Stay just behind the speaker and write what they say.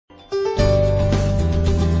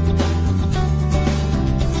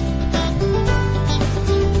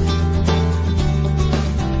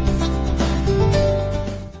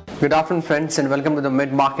Good afternoon friends, and welcome to the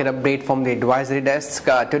mid-market update from the advisory desk.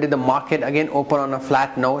 Today the market again open on a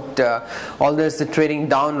flat note. Although it's trading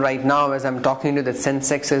down right now as I'm talking to, the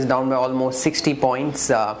Sensex is down by almost 60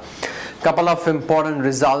 points. Couple of important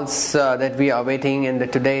results that we are waiting in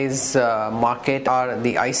today's market are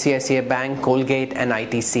the ICICI Bank, Colgate and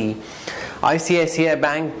ITC. ICICI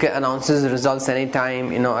Bank announces results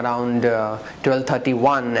anytime around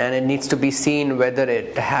 12:31, and it needs to be seen whether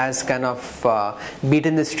it has kind of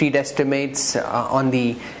beaten the street estimates on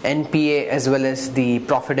the NPA as well as the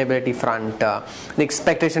profitability front. The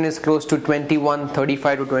expectation is close to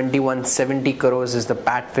 2135 to 2170 crores is the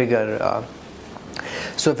PAT figure.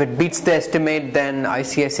 So if it beats the estimate, then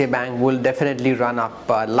ICICI Bank will definitely run up.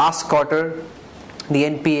 Last quarter the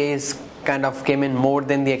NPAs kind of came in more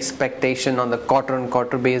than the expectation on the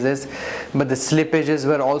quarter-on-quarter basis, but the slippages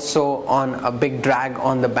were also on a big drag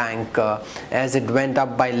on the bank as it went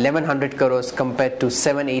up by 1100 crores compared to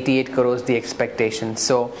 788 crores the expectation.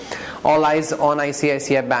 So all eyes on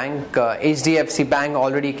ICICI Bank. HDFC Bank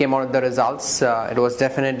already came out with the results. It was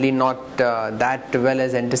definitely not that well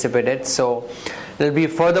as anticipated, so there will be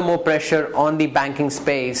furthermore pressure on the banking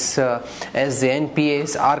space as the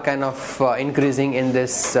NPAs are kind of increasing in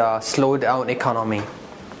this slowdown economy.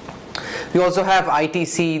 We also have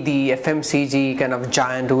ITC, the FMCG kind of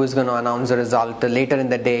giant, who is going to announce the result later in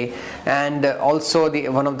the day, and also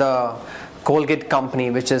one of the Colgate company,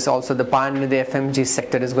 which is also the pioneer in the FMG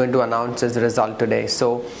sector, is going to announce its result today.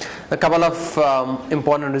 So a couple of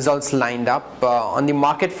important results lined up. On the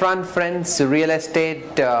market front, friends, real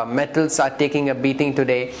estate, metals are taking a beating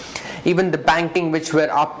today. Even the banking, which were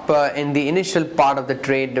up in the initial part of the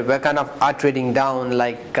trade, were kind of are trading down.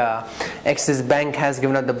 Like Axis Bank has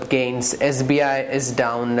given up the gains, SBI is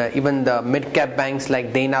down, even the mid-cap banks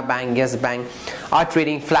like Dana Bank, Yes Bank are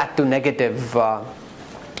trading flat to negative.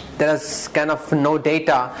 There is kind of no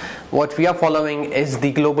data. What we are following is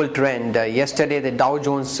the global trend. Yesterday the Dow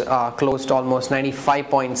Jones closed almost 95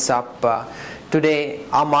 points up. Today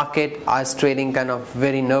our market is trading kind of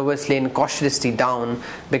very nervously and cautiously down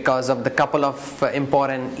because of the couple of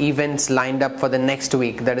important events lined up for the next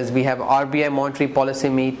week. That is, we have RBI monetary policy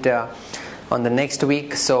meet on the next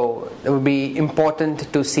week, so it will be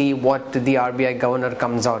important to see what the RBI governor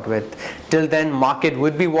comes out with. Till then, market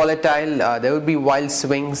would be volatile. There would be wild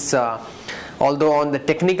swings. Although on the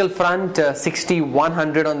technical front,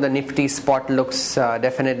 6100 on the Nifty spot looks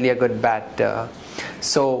definitely a good bet.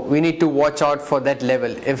 So we need to watch out for that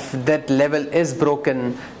level. If that level is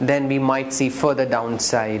broken, then we might see further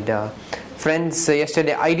downside. Friends,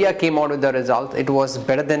 yesterday Idea came out with the result. It was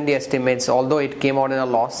better than the estimates, although it came out in a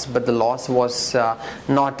loss, but the loss was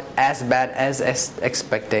not as bad as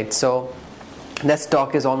expected. So that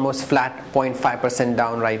stock is almost flat, 0.5%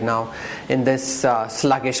 down right now in this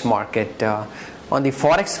sluggish market. On the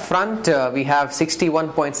forex front, we have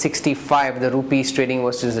 61.65, the rupees trading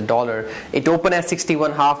versus the dollar. It opened at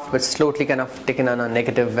 61.5, but slowly kind of taken on a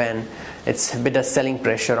negative vein. It's a bit of selling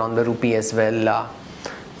pressure on the rupee as well.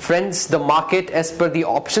 Friends, the market, as per the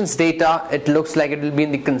options data, it looks like it will be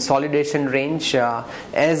in the consolidation range.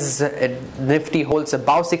 As Nifty holds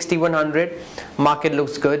above 6100, market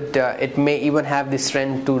looks good. It may even have the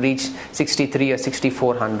strength to reach 63 or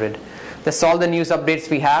 6400. That's all the news updates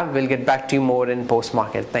we have. We'll get back to you more in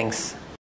post-market. Thanks.